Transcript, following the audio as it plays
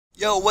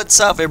Yo, what's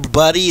up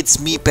everybody? It's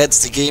me,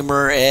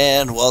 PEDZthegamer,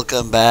 and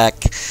welcome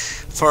back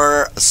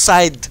for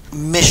side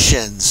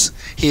missions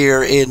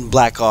here in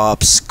Black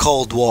Ops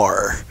Cold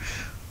War.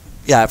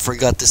 Yeah, I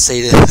forgot to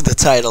say the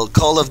title.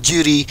 Call of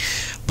Duty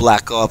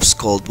Black Ops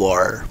Cold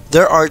War.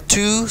 There are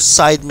two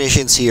side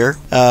missions here,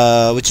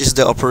 which is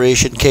the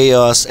Operation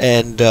Chaos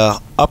and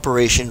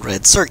Operation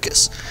Red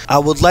Circus. I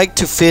would like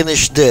to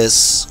finish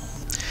this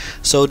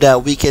so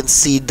that we can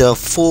see the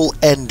full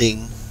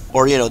ending,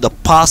 or the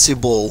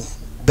possible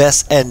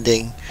best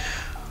ending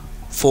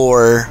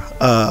for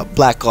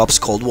Black Ops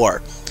Cold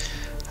War.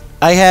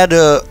 I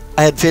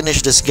had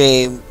finished this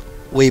game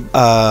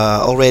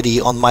already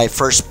on my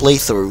first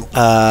playthrough.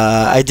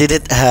 I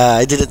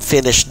didn't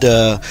finish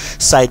the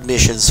side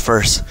missions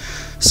first,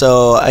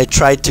 so I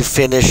tried to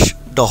finish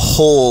the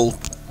whole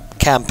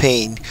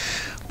campaign,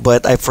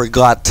 but I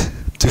forgot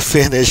to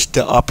finish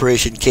the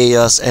Operation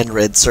Chaos and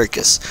Red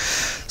Circus.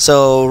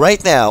 So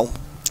right now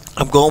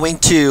I'm going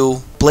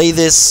to play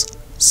this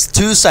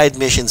two side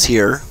missions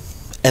here,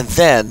 and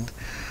then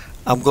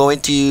I'm going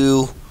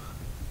to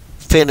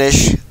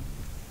finish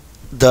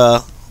the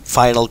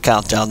final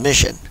countdown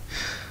mission.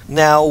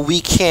 Now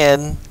we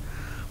can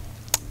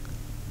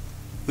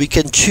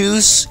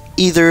choose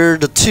either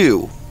the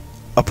two,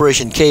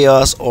 Operation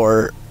Chaos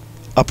or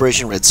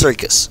Operation Red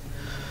Circus.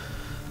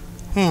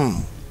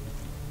 I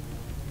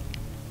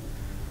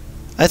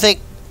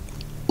think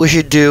we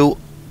should do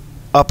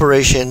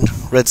Operation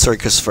Red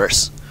Circus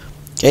first.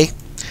 Okay?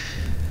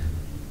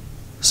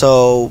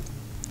 So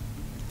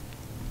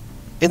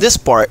in this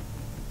part,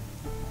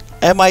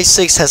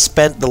 MI6 has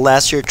spent the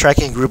last year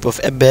tracking a group of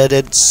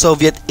embedded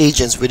Soviet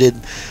agents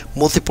within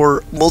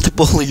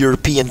multiple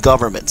European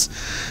governments.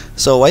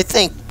 So I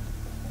think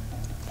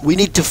we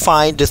need to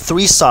find the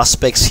three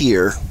suspects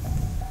here,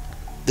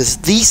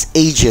 these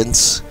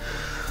agents,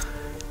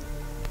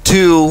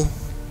 to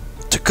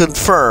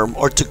confirm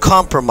or to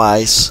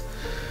compromise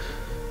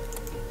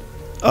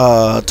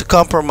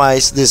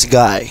this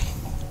guy,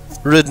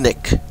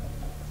 Rudnik.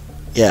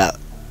 Yeah,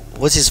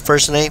 what's his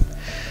first name?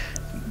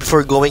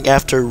 Before going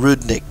after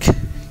Rudnik.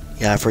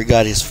 Yeah, I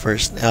forgot his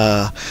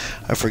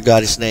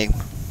name.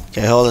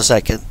 Okay, hold on a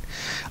second.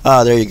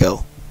 There you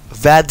go.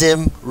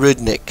 Vadim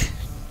Rudnik.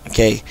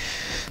 Okay.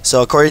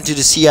 So according to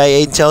the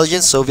CIA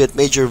intelligence, Soviet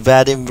Major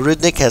Vadim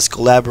Rudnik has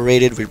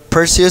collaborated with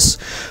Perseus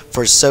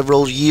for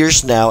several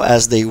years now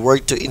as they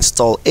work to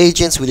install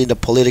agents within the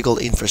political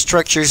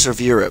infrastructures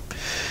of Europe.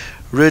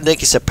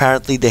 Rudnik is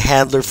apparently the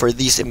handler for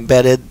these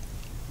embedded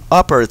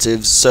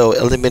operatives, so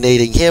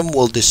eliminating him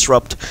will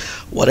disrupt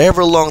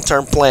whatever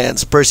long-term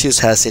plans Perseus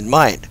has in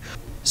mind.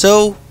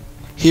 So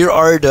here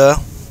are the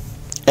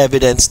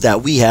evidence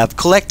that we have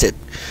collected.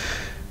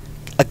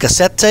 A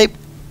cassette tape.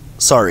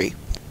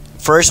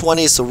 First one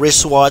is a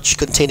wristwatch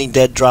containing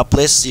dead drop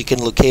lists. You can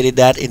locate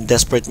that in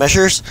Desperate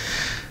Measures.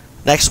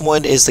 Next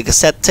one is the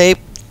cassette tape.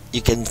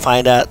 You can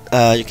find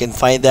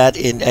that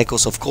in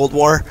Echoes of Cold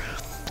War.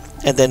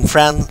 And then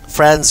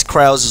Franz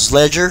Krause's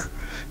ledger.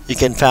 You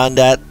can find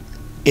that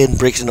in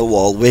Bricks in the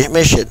Wall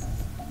mission,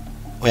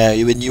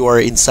 when you are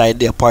inside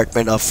the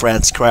apartment of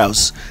Franz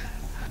Krause.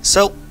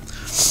 So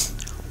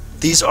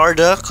these are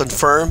the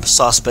confirmed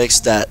suspects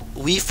that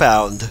we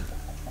found,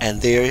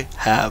 and they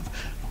have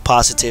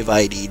positive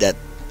ID that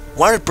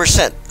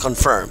 100%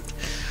 confirmed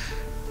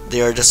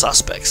they are the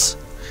suspects.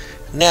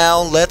 Now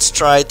let's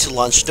try to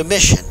launch the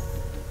mission.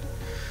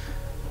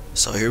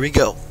 So here we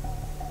go.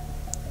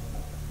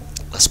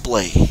 Let's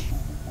play.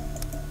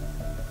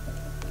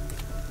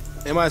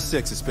 MI6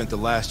 has spent the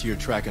last year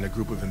tracking a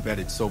group of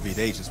embedded Soviet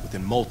agents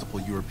within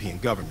multiple European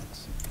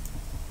governments.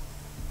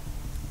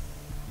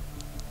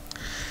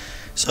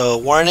 So,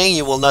 warning,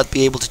 you will not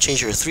be able to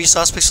change your three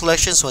suspect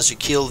selections once you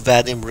kill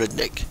Vadim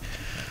Rudnik.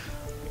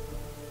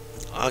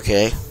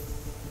 Okay.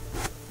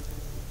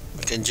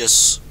 We can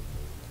just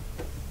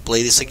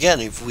play this again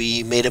if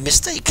we made a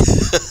mistake.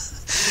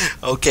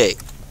 Okay.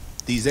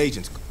 These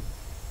agents...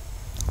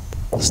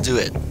 Let's do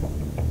it.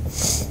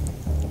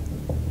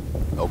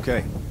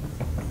 Okay.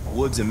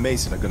 Woods and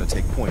Mason are going to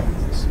take point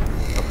with this.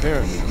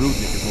 Apparently,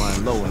 Rudnik is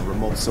lying low in a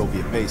remote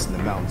Soviet base in the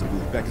mountains of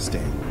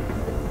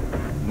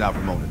Uzbekistan. Not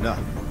remote enough.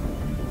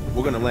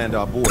 We're going to land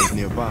our boys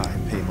nearby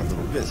and pay him a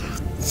little visit.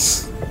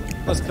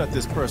 Let's cut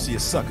this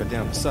Perseus sucker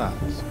down to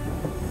size.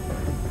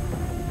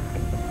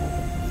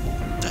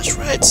 That's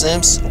right,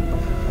 Sims.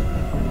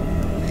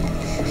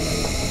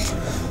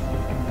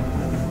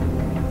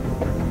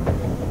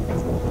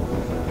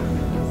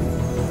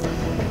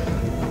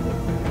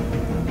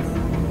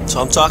 So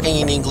I'm talking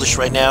in English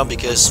right now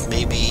because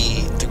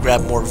maybe to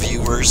grab more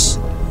viewers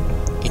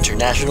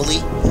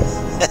internationally.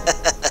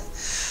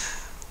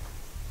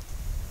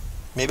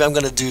 Maybe I'm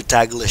gonna do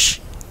Taglish.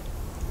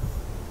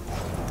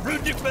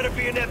 Rudnik better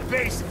be in that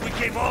base if we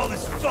came all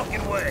this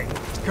fucking way.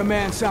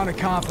 Command sounded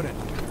confident.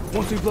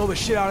 Once we blow the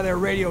shit out of their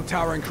radio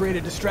tower and create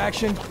a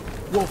distraction,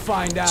 we'll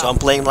find out. So I'm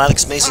playing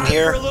Alex Mason Time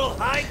here. for a little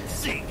hide and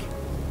seek.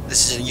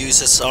 This is a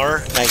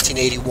USSR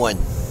 1981.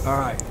 All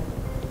right,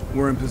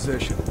 we're in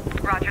position.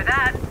 Roger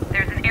that.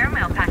 There's an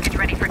airmail package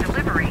ready for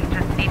delivery.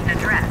 Just need an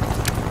address.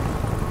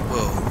 Whoa.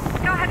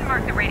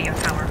 Mark the radio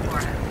tower for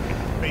us.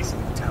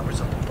 Basically, the tower's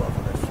up above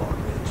on that far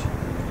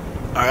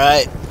ridge.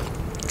 Alright.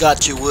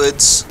 Got you,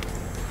 Woods.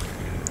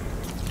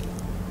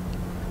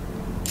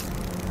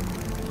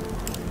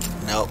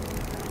 Nope.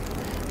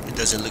 It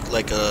doesn't look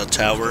like a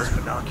tower.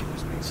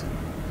 Binoculars, Mason.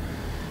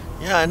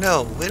 Yeah, I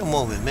know. Wait a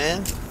moment,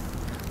 man.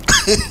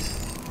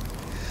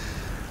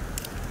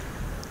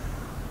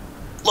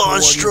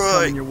 Launch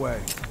strike! Your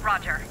way.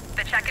 Roger.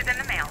 The check is in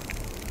the mail.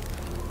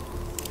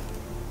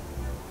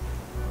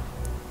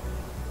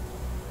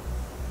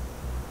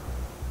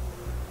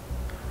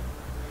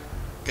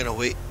 Gonna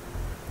wait.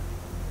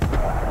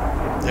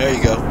 There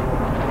you go.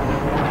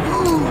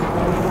 Woo.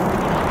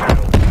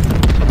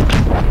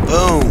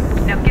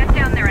 Boom. Now get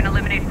down there and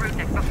eliminate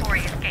Rudnik before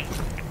he escapes.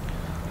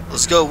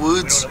 Let's go, We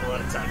Woods. don't have a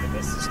lot of time to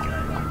miss this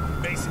guy.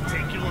 Mason,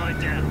 take your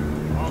line down.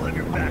 I'll have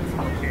your back from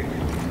up here.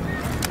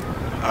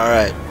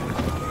 Alright.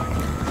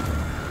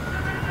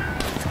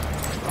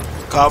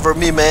 Cover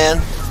me,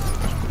 man.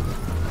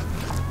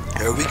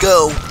 Here we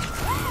go.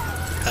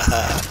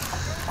 Haha.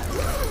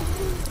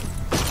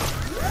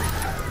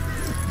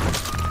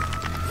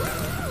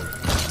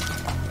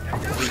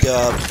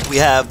 We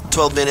have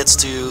 12 minutes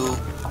to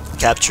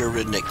capture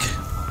Rudnik.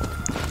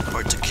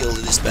 Or to kill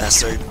this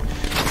bastard.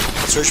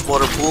 Search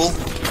motor pool.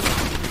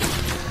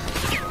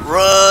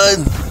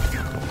 Run!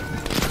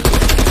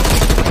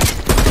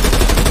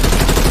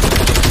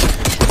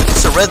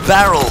 It's a red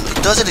barrel.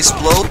 It doesn't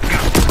explode.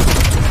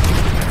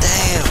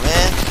 Damn,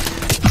 man.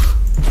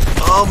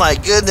 Oh my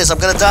goodness, I'm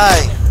gonna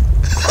die.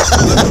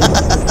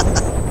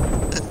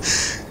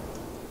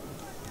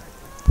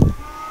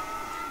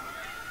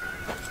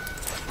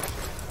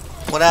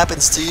 What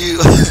happens to you?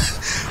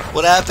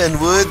 What happened,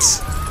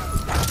 Woods?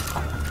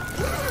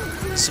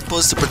 You're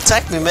supposed to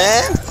protect me,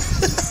 man.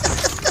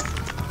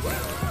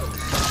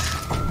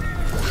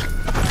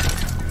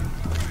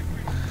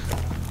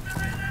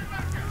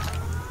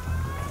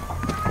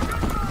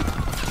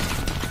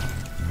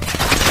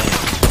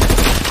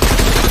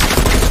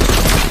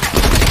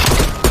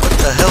 What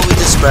the hell with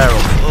this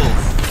barrel? Oh,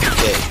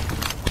 okay.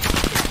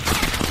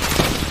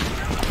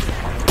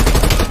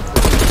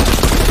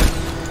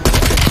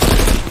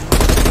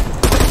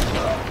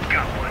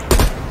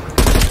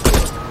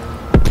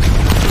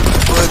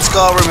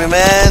 Cover me,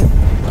 man.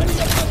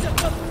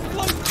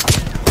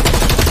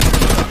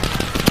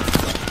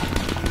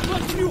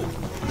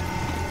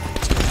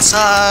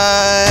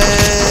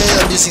 Inside.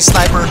 I'm using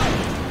sniper.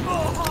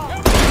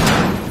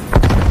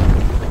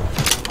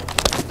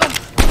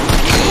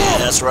 Yeah,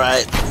 that's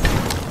right.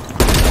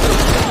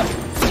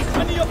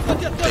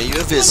 Pay you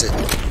a visit.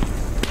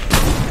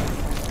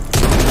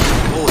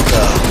 Oh,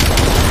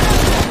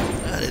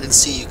 I didn't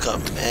see you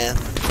coming, man.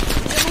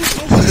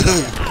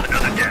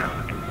 Another down.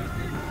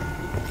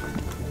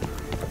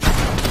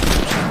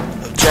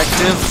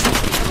 Objective.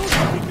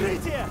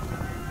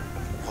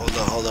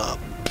 Hold up.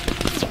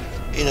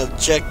 In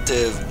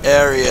objective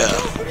area,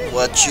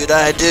 what should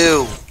I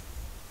do?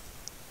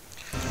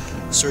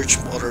 Search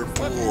motor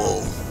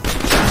pool.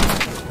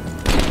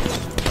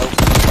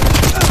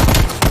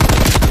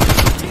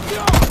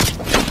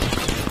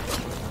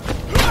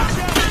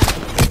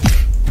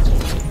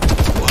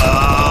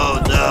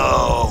 Whoa,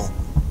 no.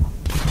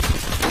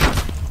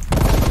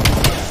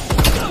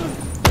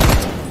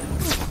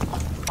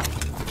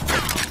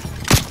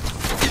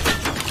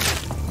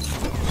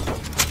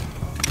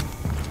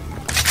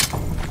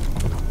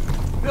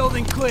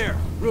 Building clear.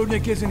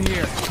 Rudnik isn't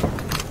here.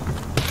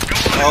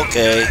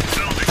 Okay.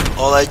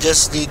 All I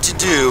just need to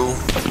do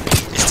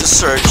is to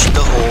search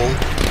the whole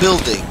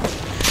building.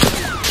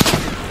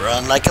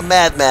 Run like a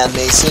madman,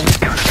 Mason.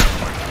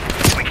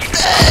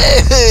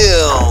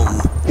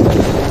 Damn!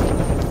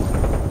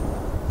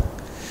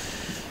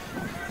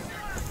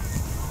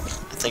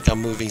 I think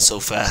I'm moving so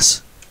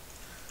fast.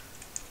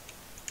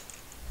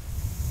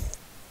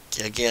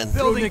 Okay, again.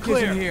 Building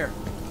clear. Isn't here.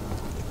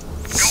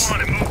 Go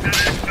on and move to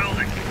this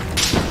building.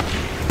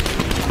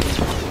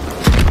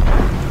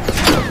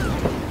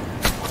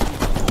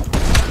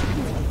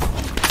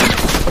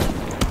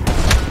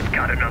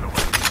 Got another one.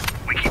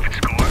 We keep it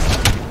score.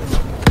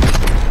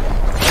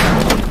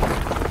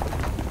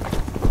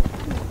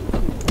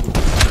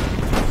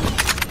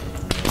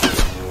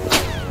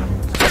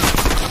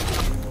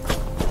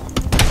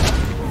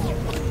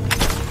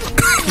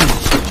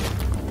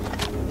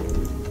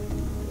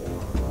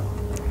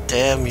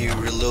 Damn, you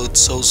reload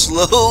so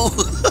slow.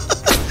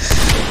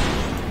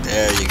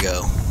 There you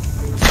go.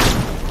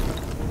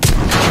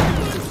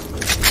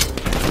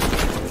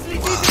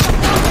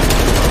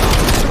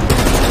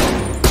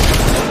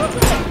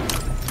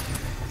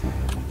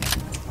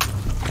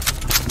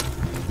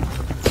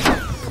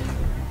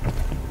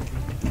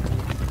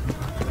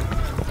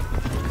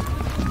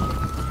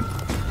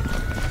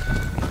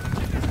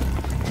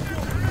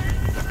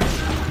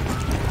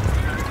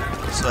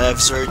 So I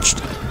have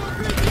searched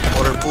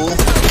water pool.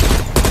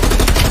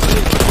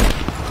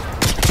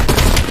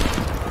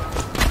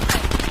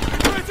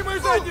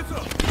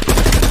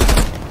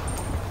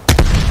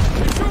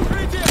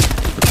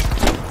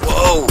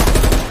 Whoa!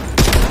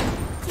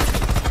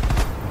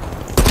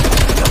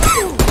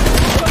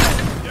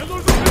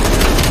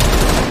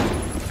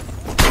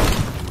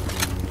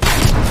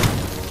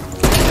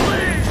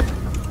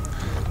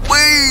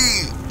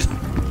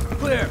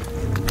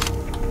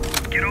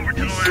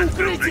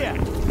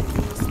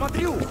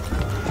 Смотрю!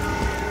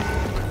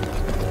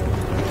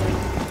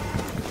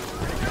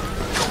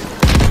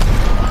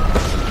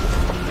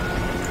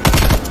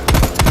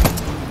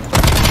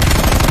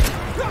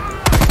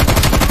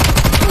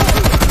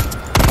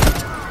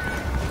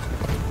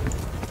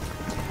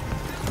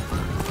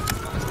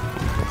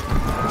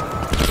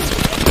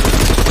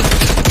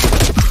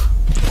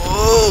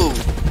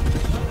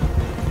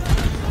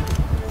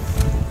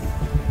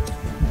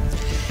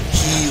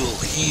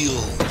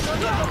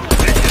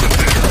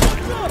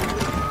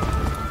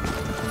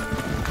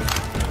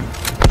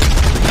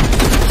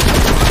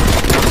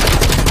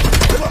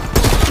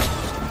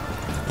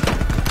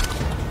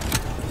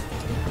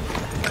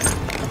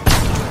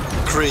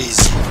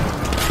 Crazy.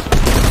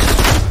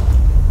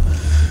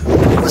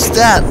 What's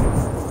that?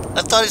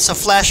 I thought it's a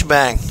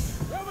flashbang.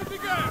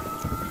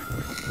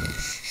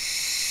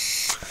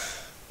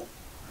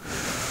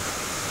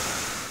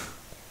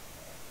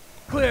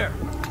 Clear.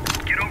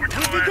 Get over to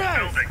the last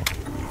building.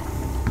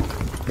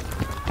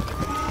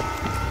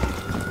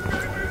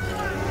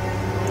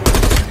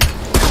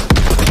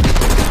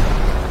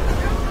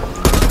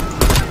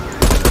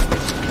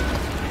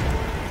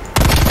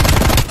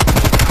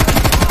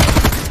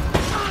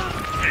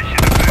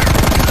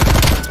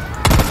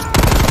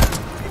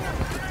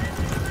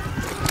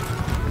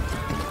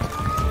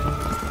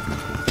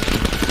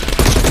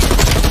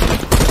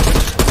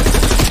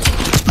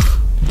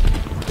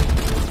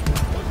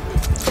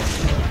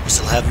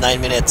 Have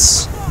 9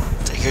 minutes.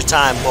 Take your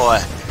time, boy.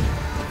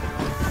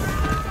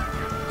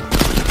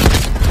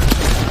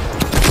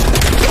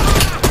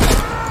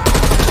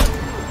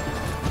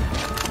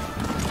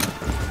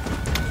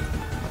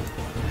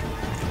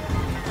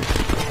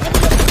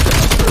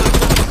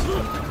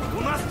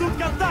 У нас тут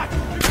контакт!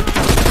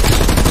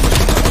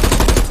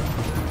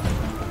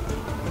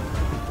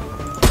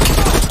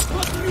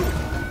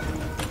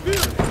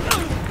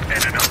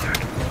 And another.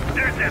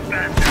 There's that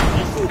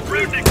bastard.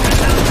 Rudnik is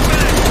down the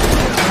back.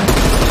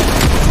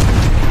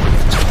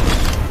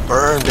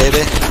 Burn,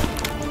 baby.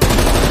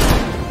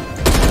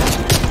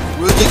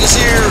 Rudnik is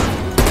here.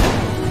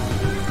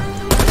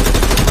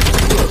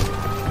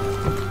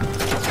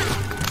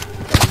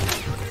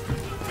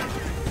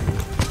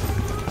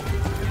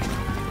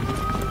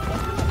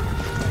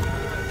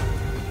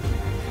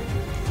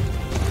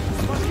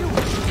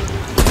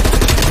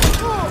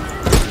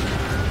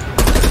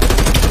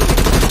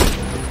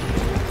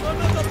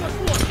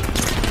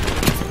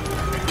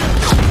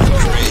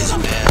 Crazy,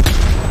 man.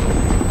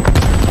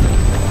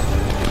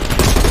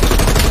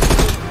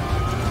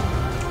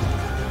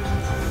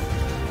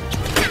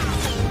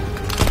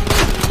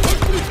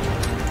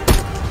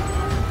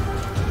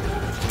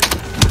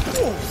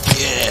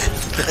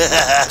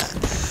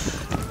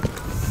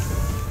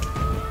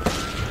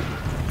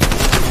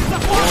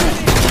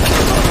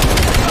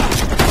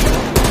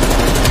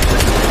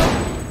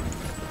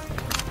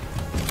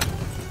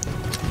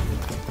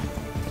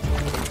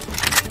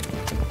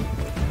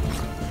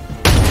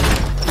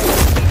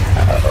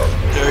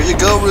 There you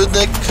go,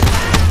 Rudnik.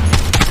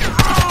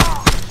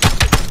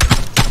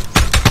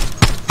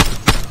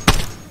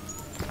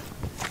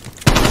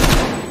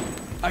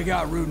 I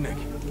got Rudnik.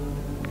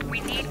 We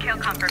need kill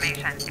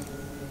confirmation.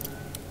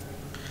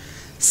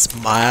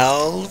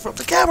 Smile from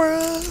the camera.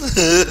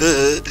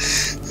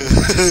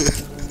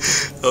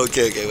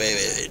 Okay,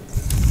 wait.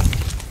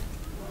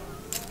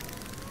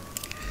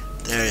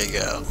 There you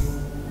go.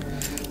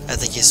 I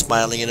think he's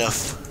smiling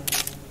enough.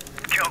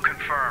 Kill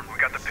confirmed. We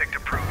got the pic to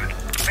prove it.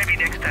 Maybe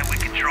next time we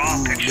can draw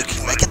Ooh, pictures.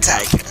 looking like a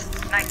tiger.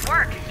 Nice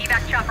work.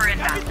 Evac chopper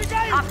inbound.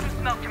 Pop some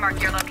smoke to mark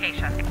your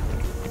location.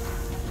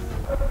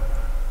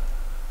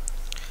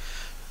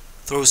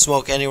 Throw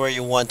smoke anywhere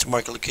you want to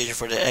mark a location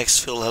for the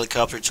exfil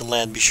helicopter to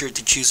land. Be sure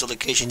to choose a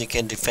location you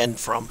can defend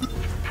from.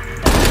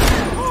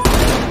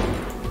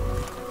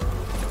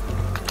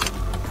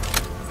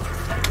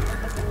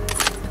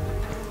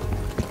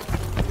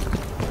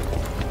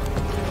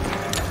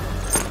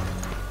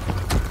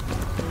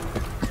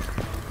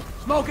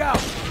 Smoke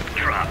out!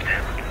 Dropped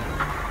him.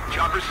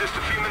 Chopper's just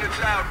a few minutes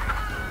out.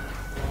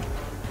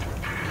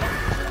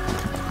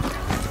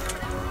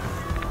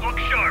 Look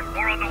sharp.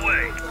 We're on the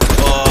way.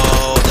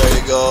 Oh, there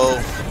you go.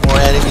 More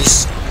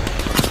enemies.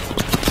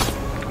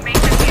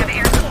 Mason, we have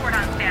air support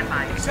on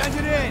standby. Send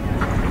it in!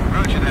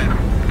 Roger that.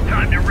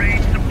 Time to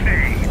raise the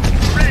pay.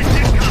 Red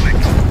incoming.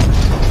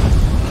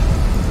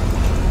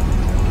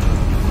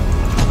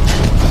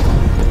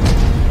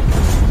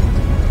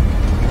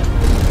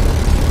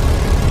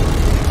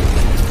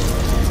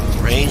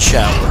 Rain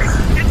shower.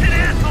 It's an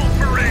asshole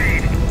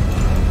parade.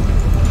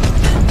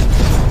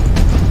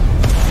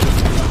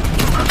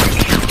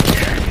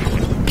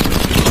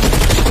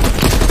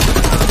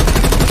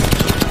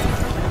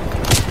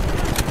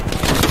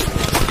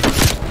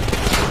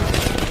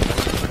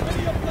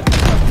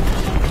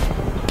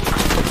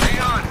 Hang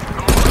on.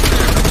 I'm almost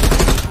there.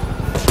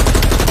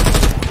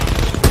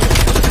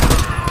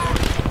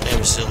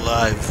 I'm still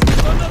alive.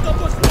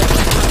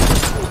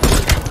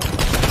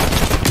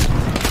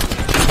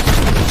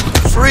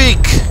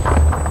 Freak!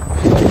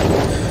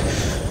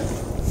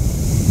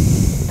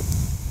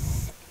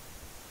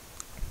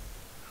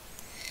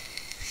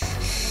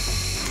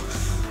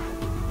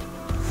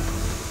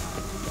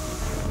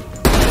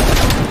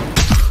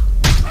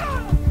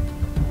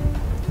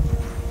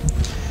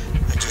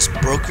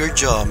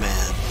 jaw,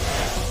 man.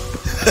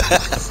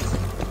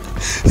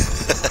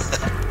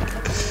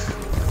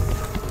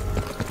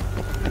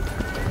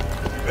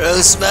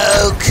 Roll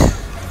smoke.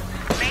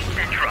 Mason,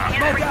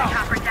 can't bring the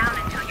chopper down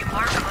until you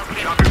mark a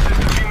location. Chopper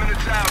system 2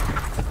 minutes out.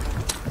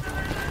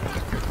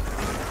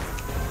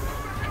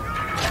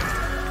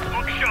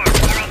 Look sharp,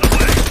 we're on the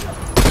way.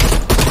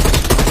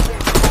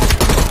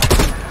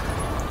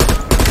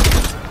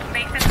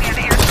 Mason, we have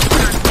air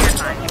support on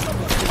standby.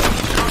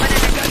 Call it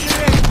in.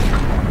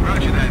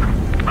 Roger that.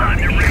 On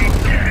your way.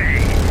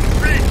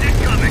 Red,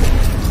 incoming.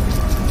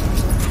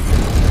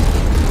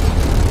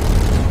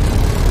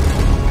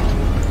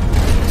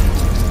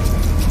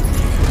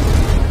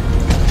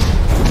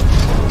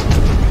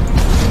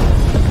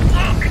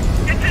 Look,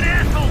 it's an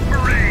asshole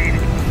parade.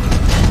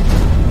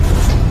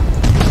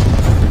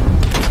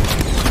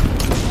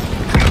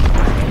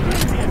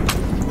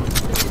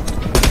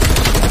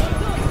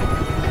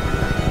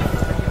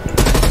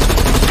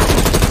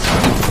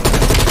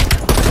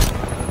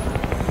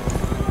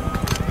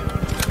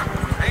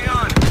 Hang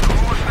on, I'm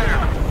almost there.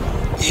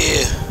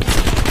 Yeah.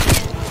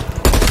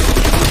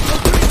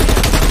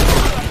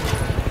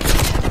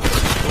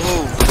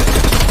 Oh.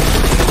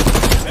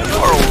 You're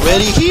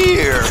already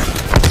here.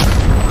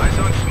 Eyes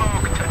on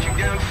smoke, touching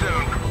down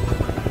soon.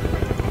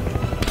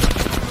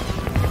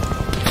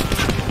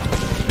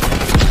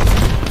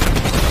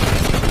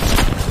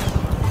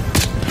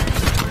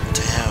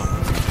 Damn.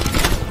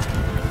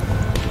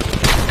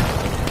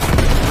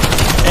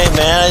 Hey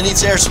man, I need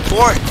air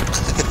support.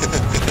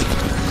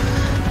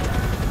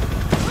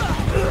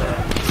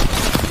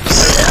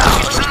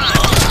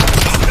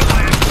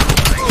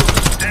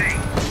 Hey,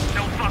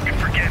 don't fucking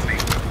forget me.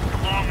 It's a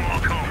long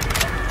walk home.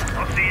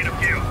 I'll see you in a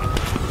few.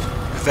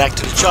 Back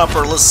to the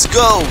chopper, let's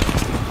go.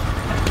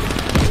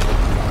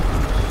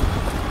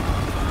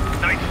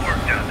 Nice work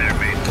down there,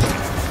 Mason.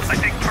 I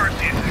think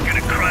Perseus is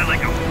gonna cry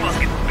like a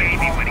fucking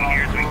baby when he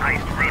hears we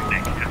iced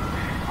Rudnik.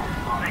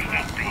 I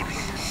hate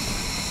babies.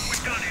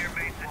 We're done here,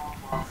 Mason.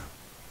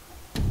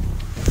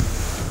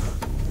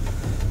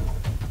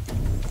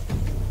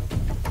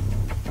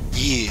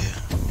 Yeah.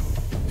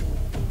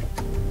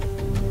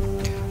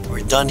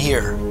 We're done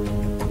here.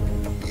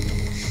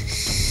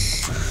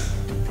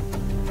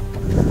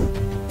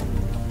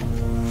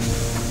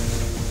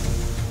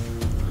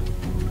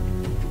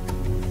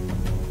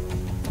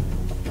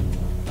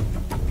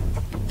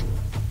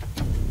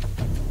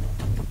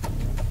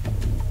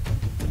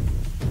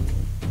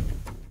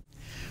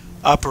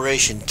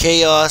 Operation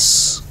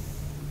Chaos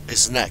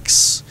is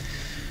next.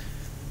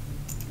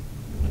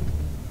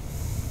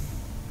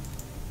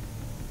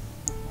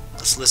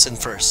 Let's listen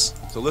first.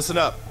 So listen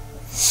up.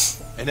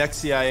 An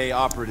ex-CIA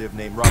operative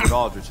named Robert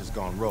Aldrich has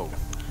gone rogue.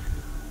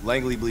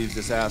 Langley believes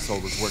this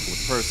asshole is working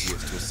with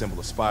Perseus to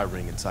assemble a spy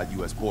ring inside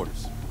U.S.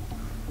 borders.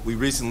 We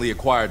recently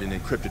acquired an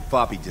encrypted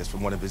floppy disk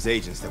from one of his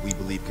agents that we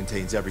believe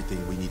contains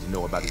everything we need to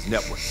know about his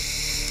network,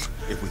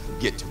 if we can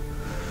get to it.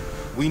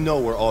 We know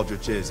where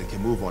Aldrich is and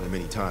can move on him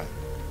any time.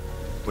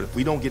 But if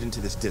we don't get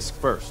into this disk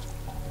first,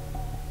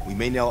 we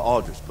may nail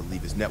Aldrich but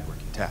leave his network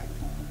intact.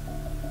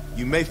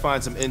 You may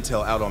find some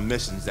intel out on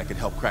missions that could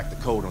help crack the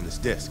code on this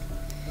disk.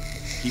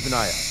 Keep an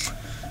eye out.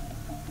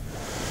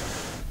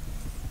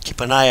 Keep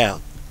an eye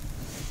out.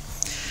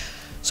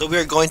 So we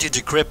are going to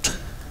decrypt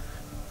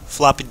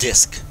floppy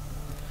disk.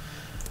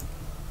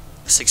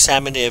 Let's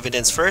examine the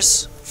evidence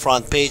first.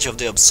 Front page of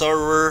the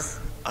Observer,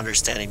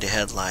 understanding the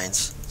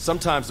headlines.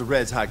 Sometimes the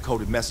Reds hide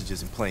coded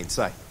messages in plain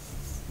sight.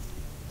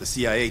 The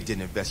CIA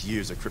didn't invest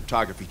years of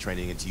cryptography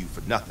training into you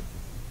for nothing.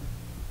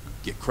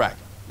 Get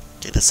cracking.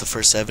 Okay, that's the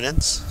first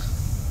evidence.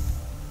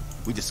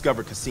 We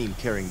discovered Kasim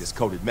carrying this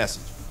coded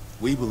message.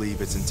 We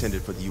believe it's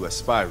intended for the U.S.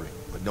 spy ring,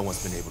 but no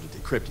one's been able to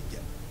decrypt it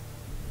yet.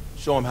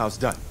 Show him how it's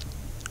done.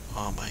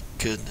 Oh my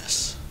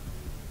goodness.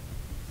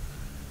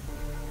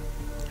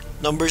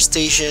 Number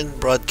station,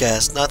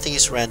 broadcast, nothing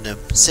is random.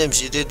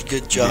 Sims, you did a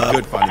good You job.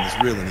 did good finding this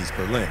reel in East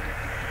Berlin.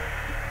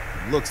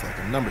 It looks like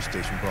a number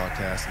station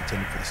broadcast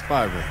intended for the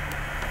spy ring.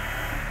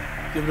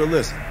 Give it a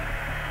listen.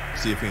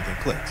 See if anything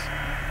clicks.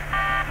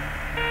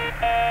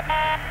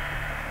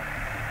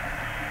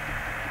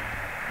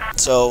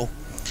 So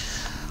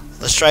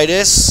let's try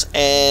this,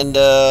 and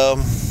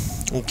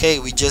okay,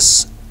 we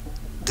just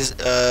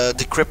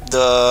decrypt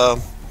the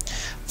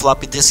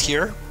floppy disk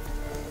here,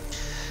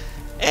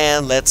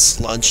 and let's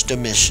launch the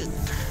mission.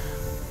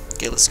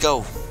 Okay, let's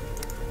go.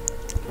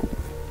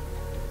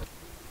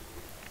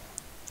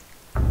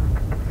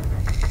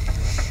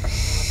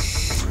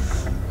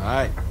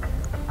 Alright.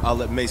 I'll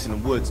let Mason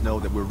and Woods know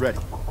that we're ready.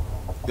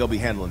 They'll be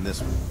handling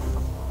this one.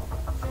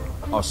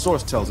 Our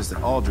source tells us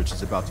that Aldrich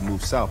is about to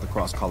move south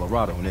across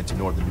Colorado and into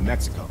northern New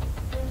Mexico.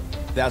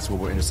 That's where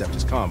we'll intercept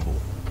his convoy.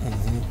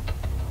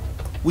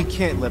 We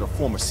can't let a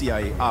former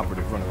CIA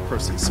operative run a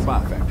Perseus spy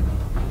factory.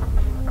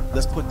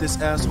 Let's put this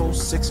asshole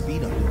 6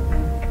 feet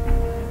under.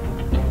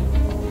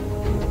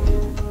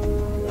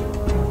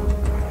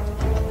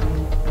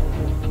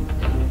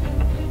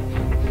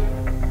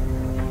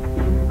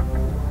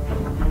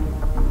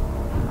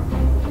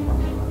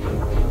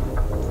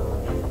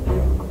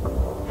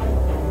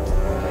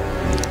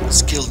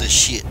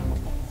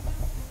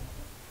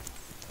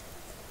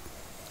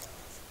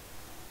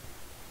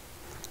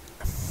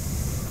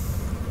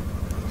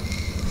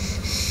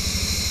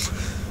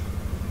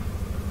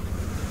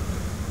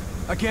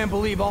 I can't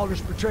believe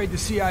Aldrich betrayed the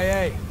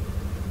CIA.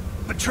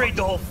 Betrayed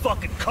the whole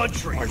fucking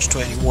country. March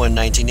 21,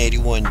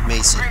 1981,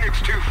 Mason. Phoenix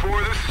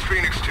 2-4, this is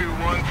Phoenix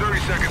 2-1, 30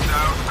 seconds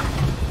out.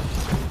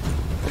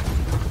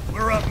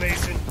 We're up,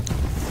 Mason.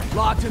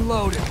 Locked and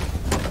loaded.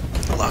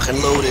 Lock and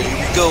loaded, here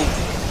we go.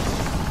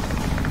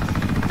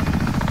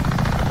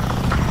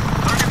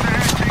 Target's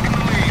ahead, taking the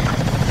lead.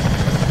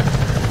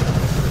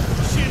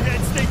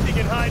 Shitheads think they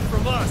can hide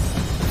from us.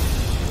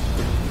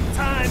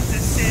 Time to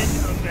send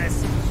a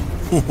message.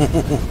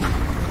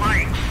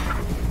 Lights.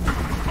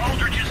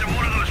 Aldrich is in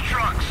one of those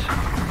trucks.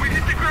 We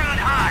hit the ground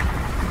hot.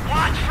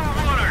 Watch for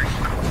runners.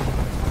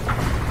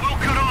 We'll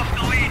cut off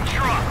the lead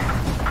truck.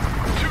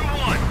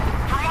 2-1.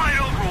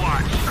 Provide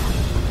overwatch.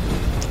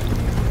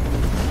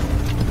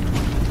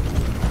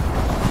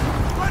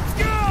 Let's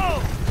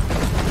go!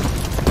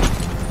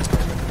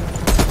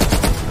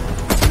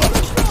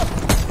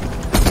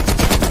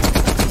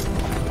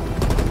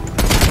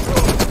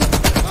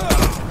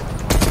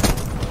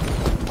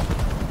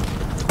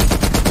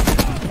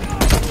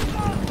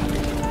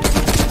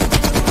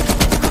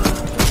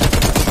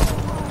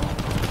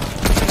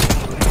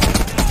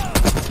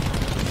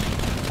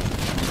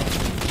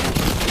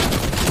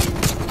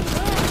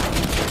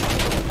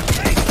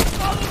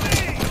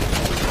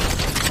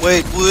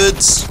 Wait,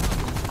 Woods.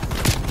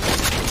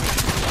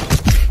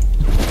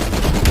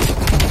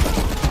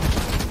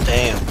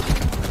 Damn.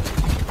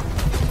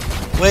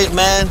 Wait,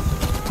 man.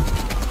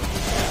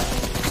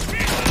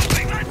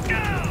 Let's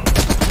go!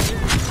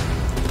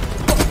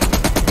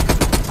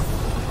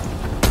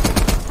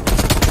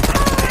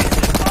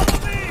 Follow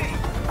me!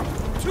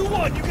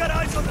 2-1, you got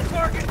eyes on the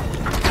target.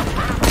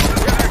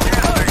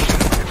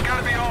 It's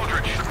gotta be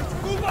Aldrich.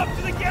 Move up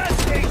to the gas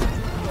station.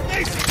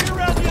 Mason, get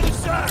around the other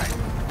side.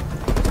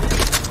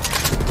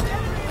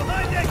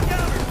 Behind that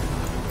counter.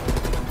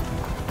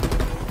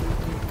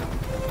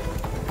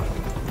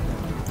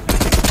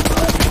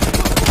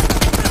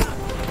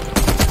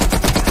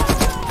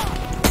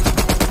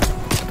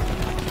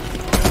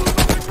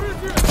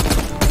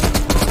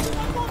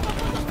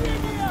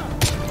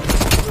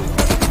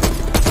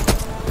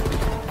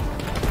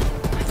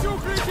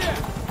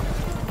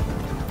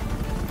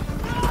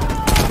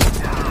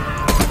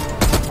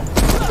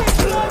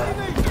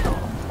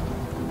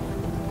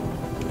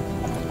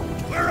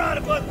 We're out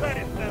of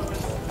unleaded,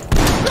 fellas.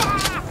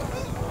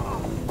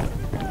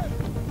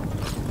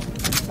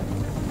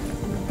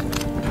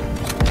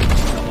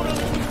 Someone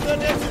else move to the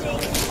next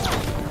building.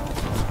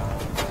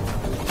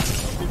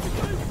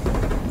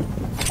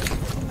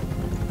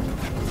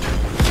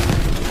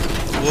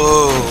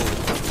 Whoa.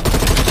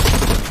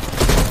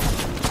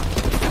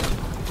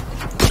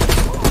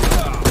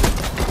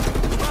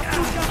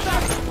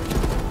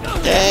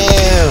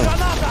 Damn.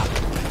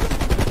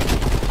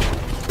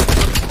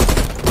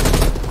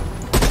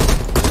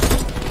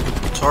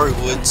 Sorry,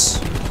 Woods.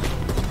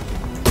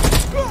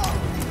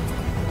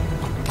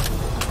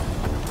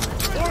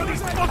 More of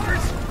these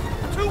fuckers.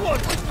 2-1,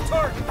 push the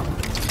target.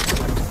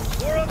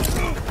 More on the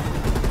roof.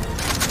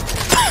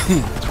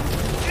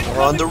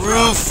 We're on the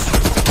roof.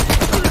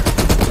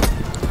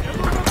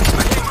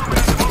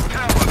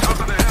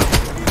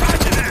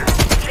 Roger there.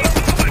 Keep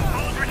moving.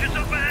 Aldrich is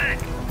up ahead.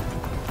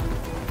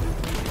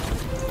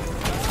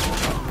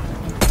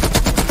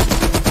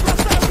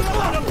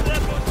 Run up to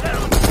that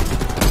motel.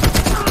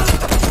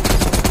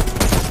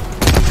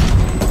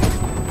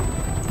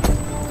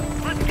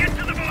 Let's get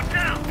to the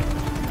motel.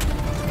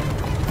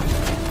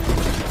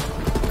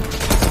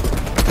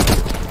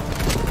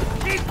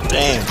 Keep moving.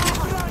 Damn.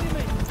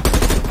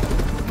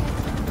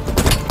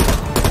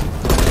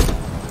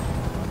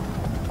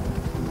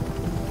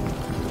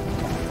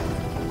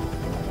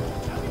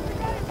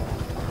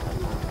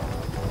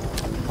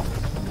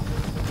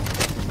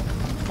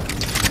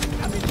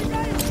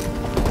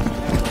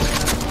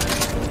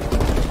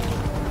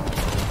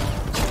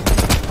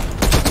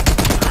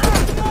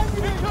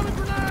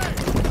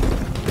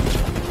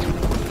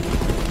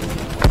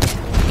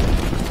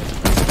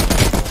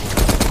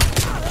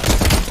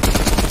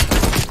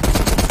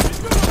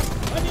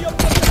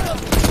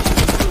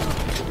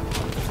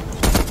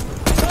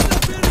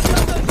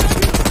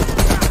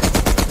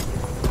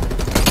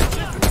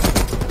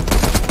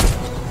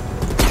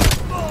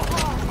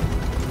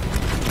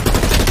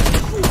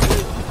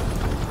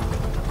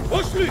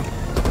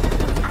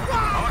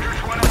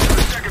 Aldrich went up to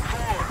the second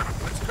floor.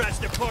 Let's crash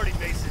their party,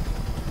 Mason.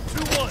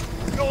 2-1,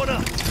 we're going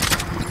up.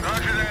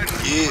 Roger that.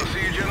 Yeah. We'll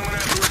see you gentlemen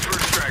afterwards for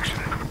extraction.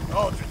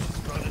 Aldrich is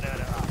running out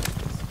of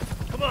options.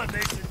 Come on,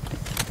 Mason.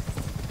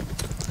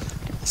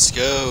 Let's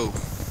go.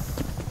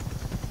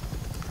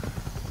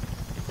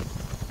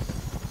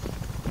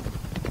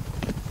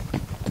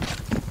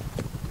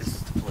 This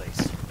is the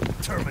place.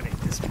 Terminate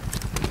this one.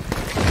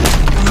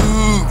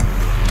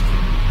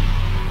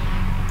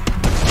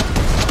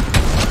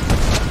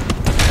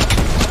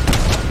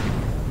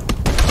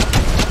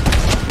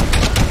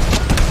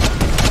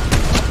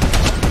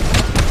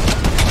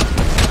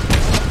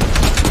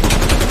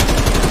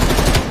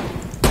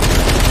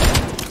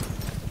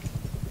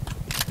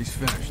 He's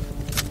finished.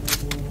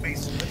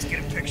 Mason, let's get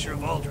him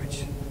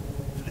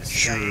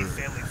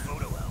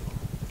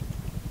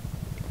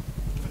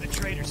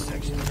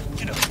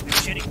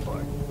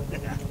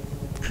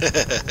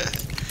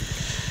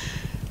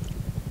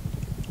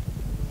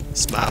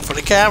Smile for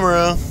the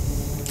camera.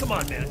 Come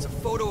on, man. It's a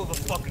photo of a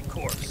fucking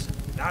corpse,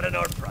 not an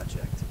art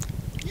project.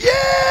 Yeah!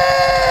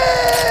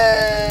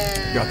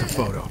 Got the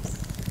photo.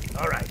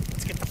 All right,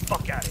 let's get the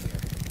fuck out of here.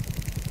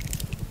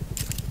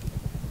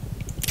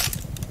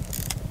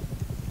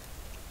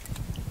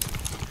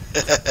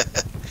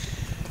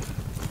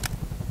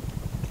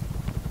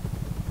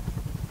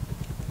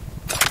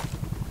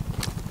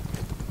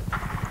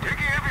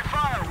 Taking heavy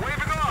fire,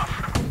 waving off.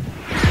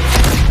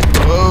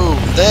 Oh,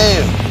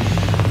 damn!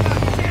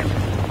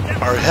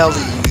 Our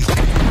heli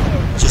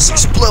just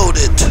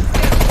exploded.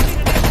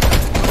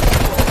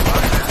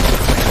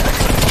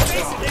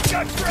 Mason, they've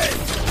got friends.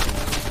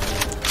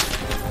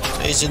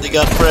 Mason, they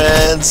got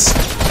friends.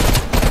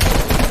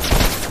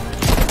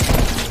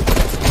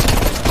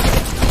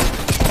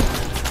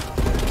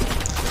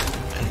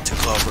 And it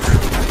took over.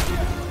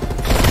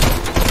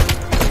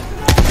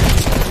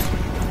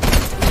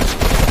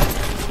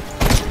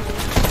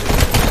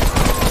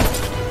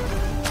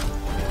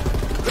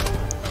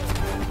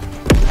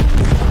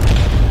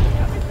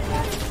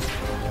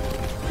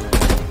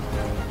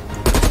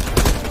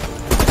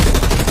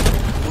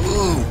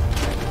 Ooh.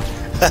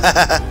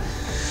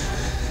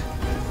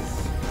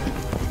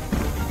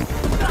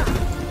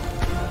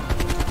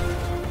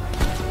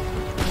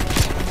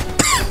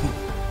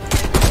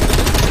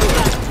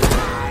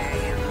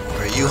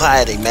 Where are you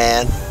hiding,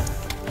 man?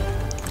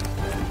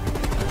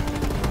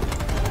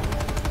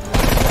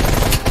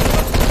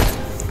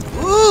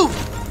 Woo!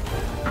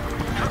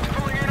 Trucks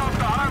pulling in off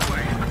the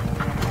highway.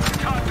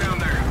 It's hot down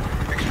there.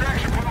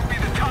 Extraction point will be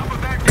the top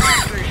of that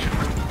gas station.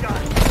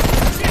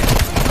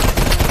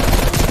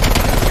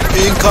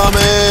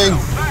 Incoming!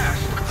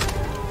 Fast.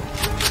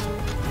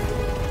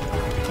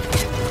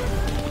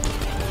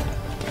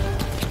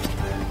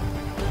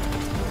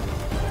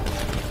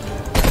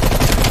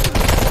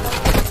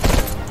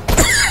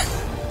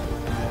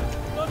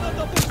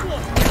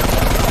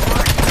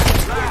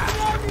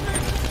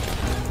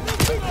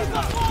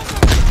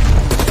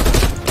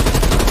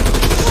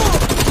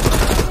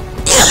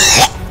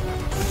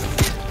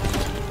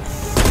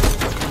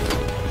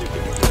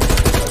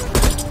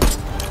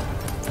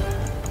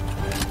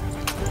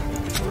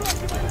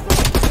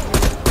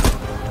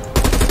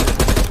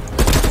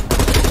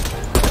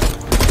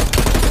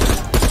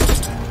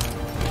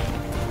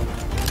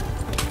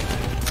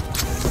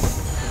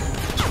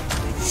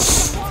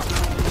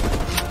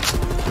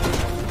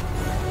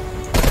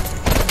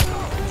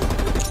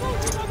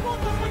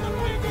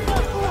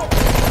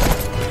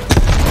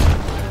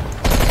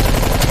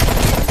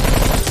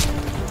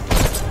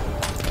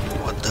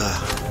 What the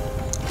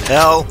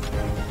hell?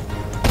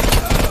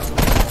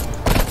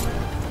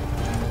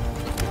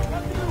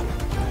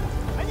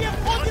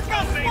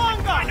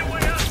 Find a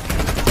way out.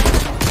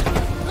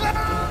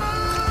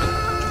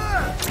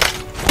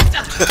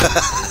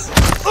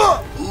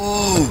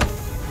 Ooh.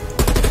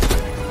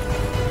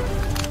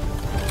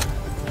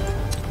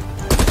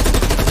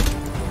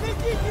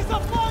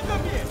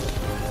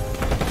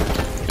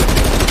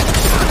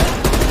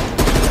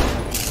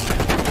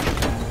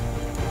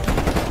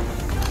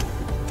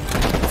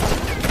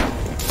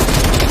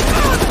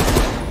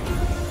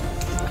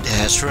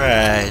 That's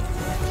right.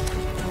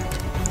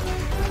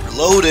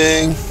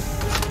 Reloading.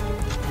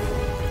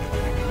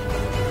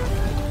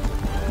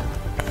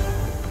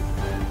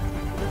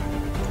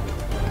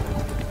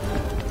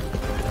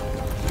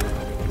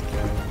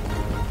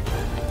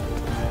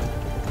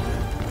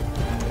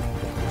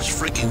 It's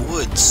freaking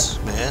woods,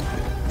 man.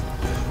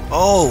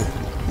 Oh,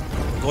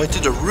 going to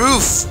the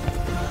roof.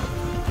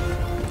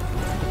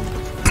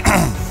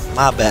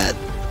 My bad.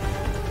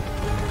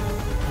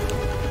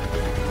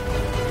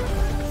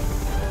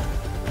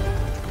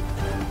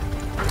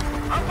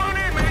 Up on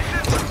in,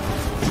 Mason.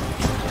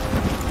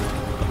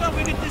 Look out,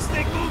 we get this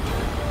thing moving.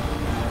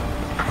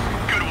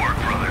 Good work,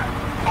 brother.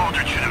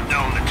 Aldrich should have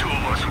known the two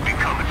of us would be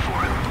coming for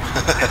him.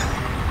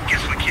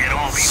 Guess we can't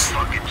all be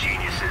fucking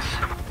geniuses.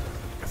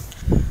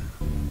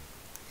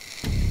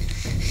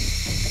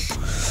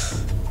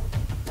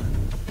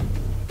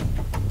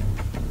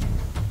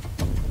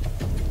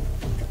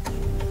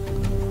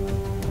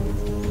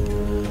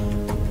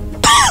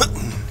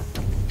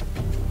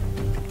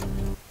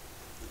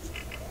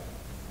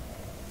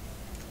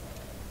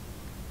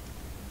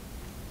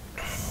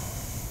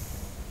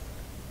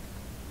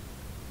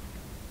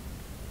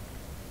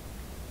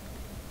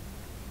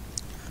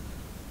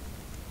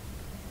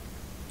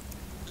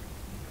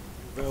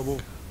 Available.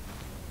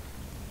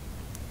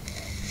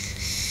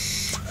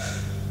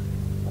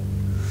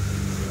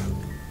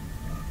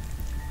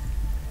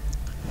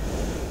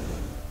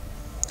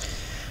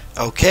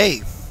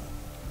 Okay.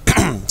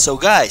 So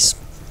guys,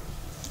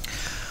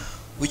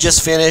 we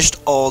just finished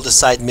all the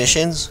side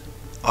missions,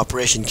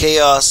 Operation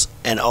Chaos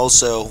and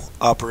also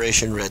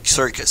Operation Red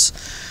Circus.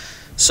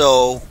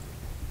 So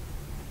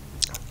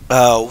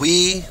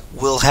we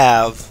will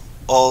have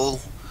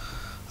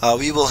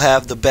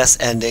the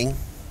best ending,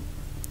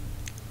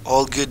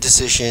 all good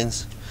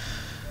decisions.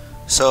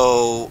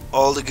 So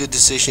all the good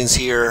decisions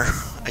here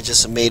I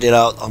just made it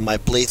out on my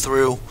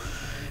playthrough,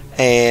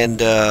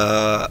 and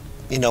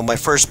you know, my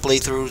first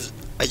playthrough,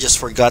 I just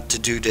forgot to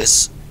do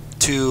this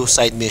 2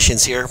 side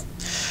missions here,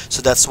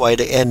 so that's why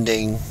the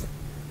ending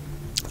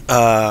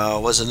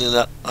was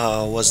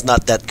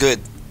not that good.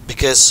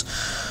 Because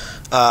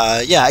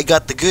yeah, I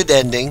got the good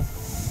ending.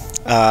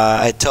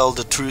 I tell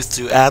the truth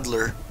to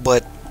Adler,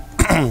 but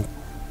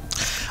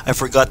I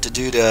forgot to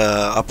do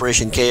the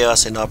Operation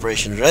Chaos and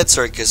Operation Red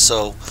Circus,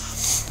 so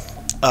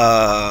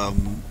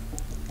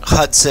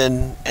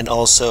Hudson and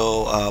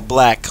also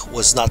Black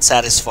was not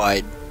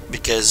satisfied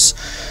because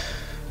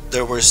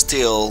there were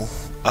still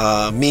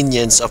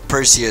minions of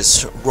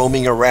Perseus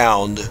roaming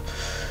around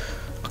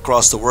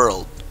across the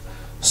world,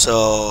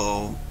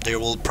 so they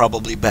will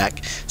probably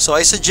back. So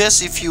I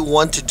suggest, if you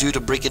want to do the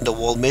brick in the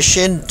wall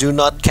mission, do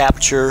not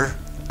capture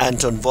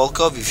Anton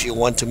Volkov if you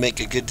want to make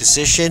a good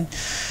decision,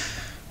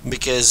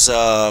 because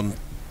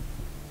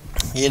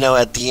you know,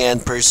 at the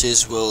end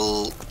Perseus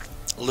will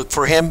look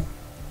for him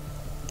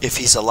if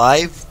he's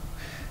alive.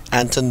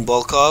 Anton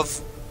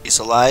Volkov is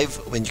alive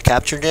when you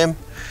captured him,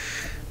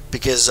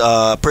 because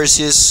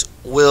Perseus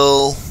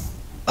will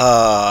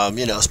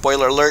you know,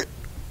 spoiler alert,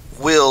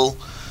 will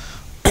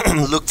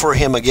look for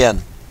him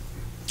again.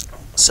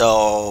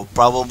 So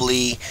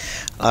probably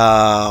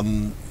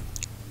Anton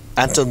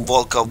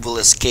Volkov will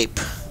escape.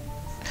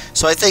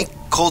 So I think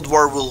Cold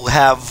War will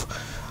have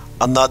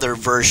another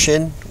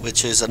version,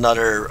 which is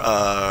another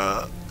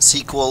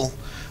sequel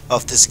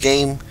of this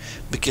game,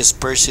 because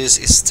Perseus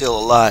is still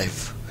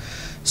alive.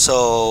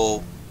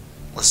 So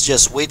let's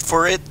just wait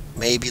for it,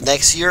 maybe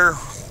next year,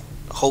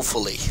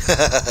 hopefully.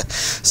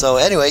 So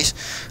anyways,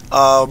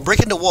 brick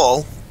in the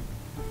wall,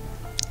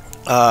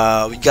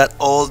 we got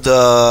all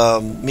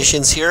the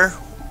missions here.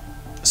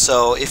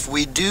 So if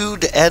we do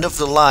the end of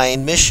the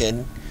line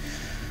mission,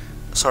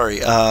 sorry,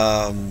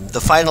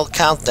 the final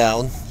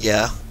countdown,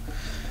 yeah,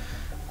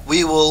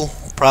 we will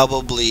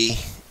probably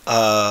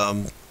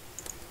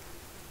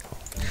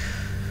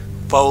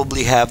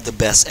have the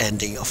best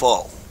ending of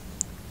all.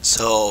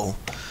 So,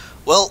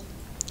 well,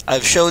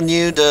 I've shown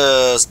you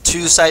the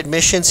 2 side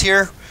missions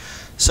here,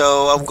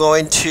 so I'm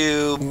going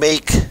to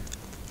make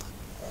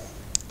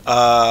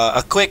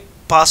a quick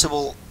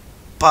possible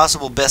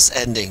best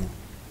ending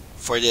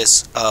for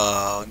this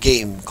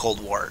game,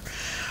 Cold War.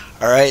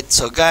 Alright,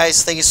 so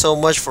guys, thank you so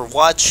much for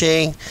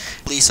watching.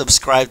 Please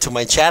subscribe to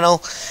my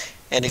channel,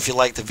 and if you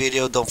like the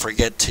video, don't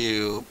forget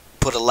to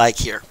put a like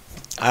here.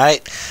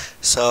 Alright,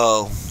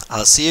 so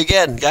I'll see you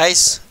again,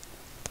 guys,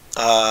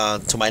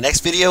 to my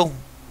next video,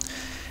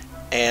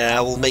 and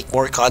I will make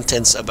more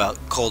contents about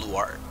Cold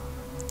War.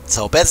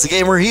 So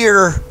PEDZthegamer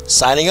here,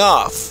 signing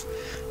off.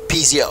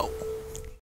 Peace yo.